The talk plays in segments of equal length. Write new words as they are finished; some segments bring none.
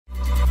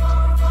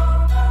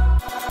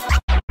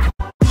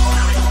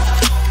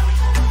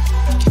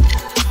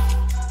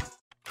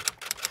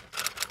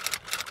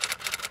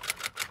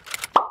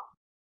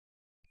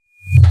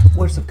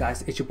What's up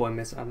guys, it's your boy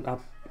Miss. I'm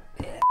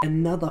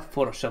another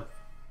Photoshop.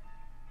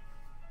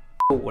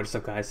 What's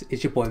up guys,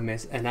 it's your boy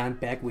Miss and I'm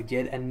back with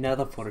yet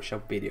another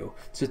Photoshop video.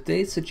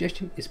 Today's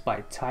suggestion is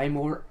by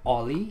Timur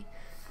Ollie,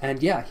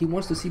 and yeah, he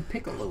wants to see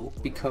Piccolo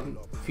become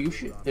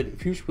fused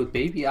with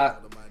Baby.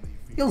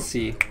 You'll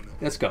see.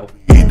 Let's go.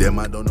 Them,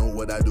 I don't know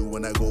what I do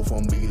when I go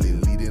from wheeling.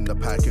 Leading the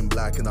pack in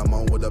black and I'm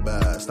on with a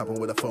bag. Snapping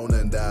with a phone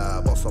and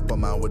dab. Boss up a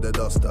man with a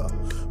duster.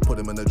 Put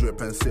him in a drip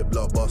and sip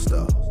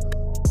blockbuster.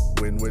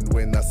 Win, win,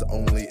 win, that's the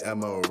only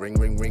ammo. Ring,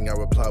 ring, ring, I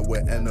reply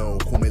with N-O.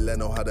 Call me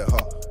Leno, had it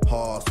hot.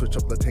 Switch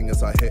up the ting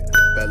as I hit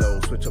bellow.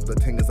 Switch up the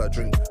ting as I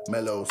drink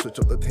mellow. Switch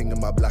up the ting in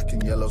my black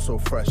and yellow. So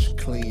fresh,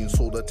 clean,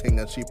 saw the ting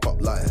and she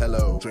popped like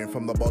hello. Drink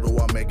from the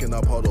bottle, I'm making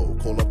a puddle.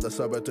 Call up the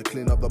server to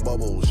clean up the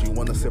bubbles. She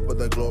wanna sip of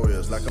the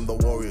glorious, like I'm the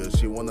warriors.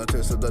 She wanna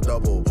taste of the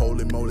double.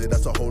 Holy moly,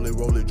 that's a holy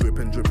roly.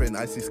 Dripping, dripping,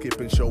 icy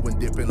skipping, showing,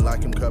 dipping.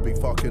 Like him Kirby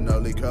fucking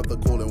early. Curve the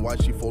calling, why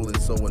she falling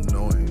so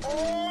annoying?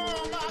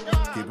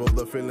 Keep up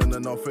the feeling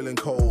and not feeling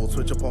cold.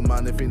 Switch up on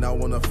man if he now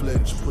wanna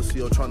flinch. Pussy,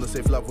 you're trying to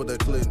save love with a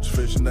clinch.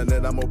 Fish in the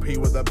net, I'm OP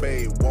with a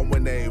bait. One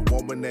win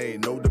A,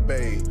 no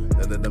debate.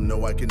 Let them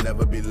know I can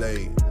never be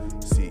late.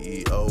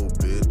 CEO,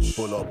 bitch.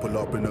 Pull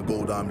up in the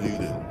gold, I'm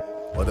leading.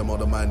 Or them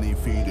other man need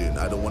feeding.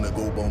 I don't wanna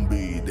go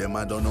Bombay. Them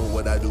I don't know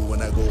what I do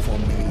when I go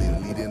from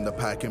mealing. Leading the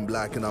pack in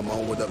black and I'm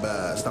on with a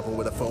bag. Snapping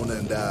with a phone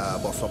and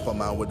dab. Boss up a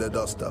man with a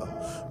duster.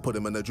 Put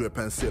him in a drip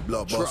and sip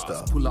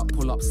blockbuster.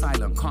 Pull up,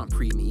 silent, can't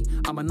pre me.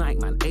 I'm a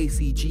night man,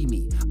 ACG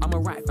me. I'm a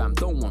right fam,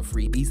 don't want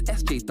freebies.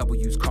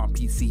 SJWs can't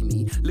PC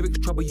me. Lyrics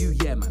trouble you,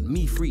 yeah man,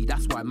 me free.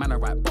 That's why man I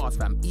write bars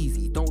fam,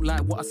 easy. Don't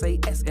like what I say,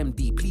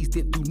 SMD. Please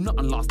didn't do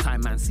nothing last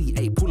time man.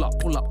 CA, pull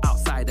up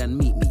outside and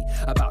meet me.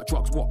 About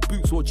drugs, what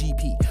boots or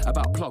GP.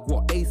 About plug,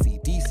 what AC,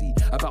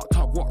 DC. About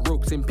tug, what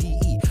ropes in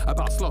PE.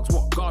 About slugs,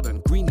 what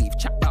garden, green leaf.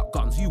 Chat about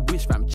guns, you wish fam.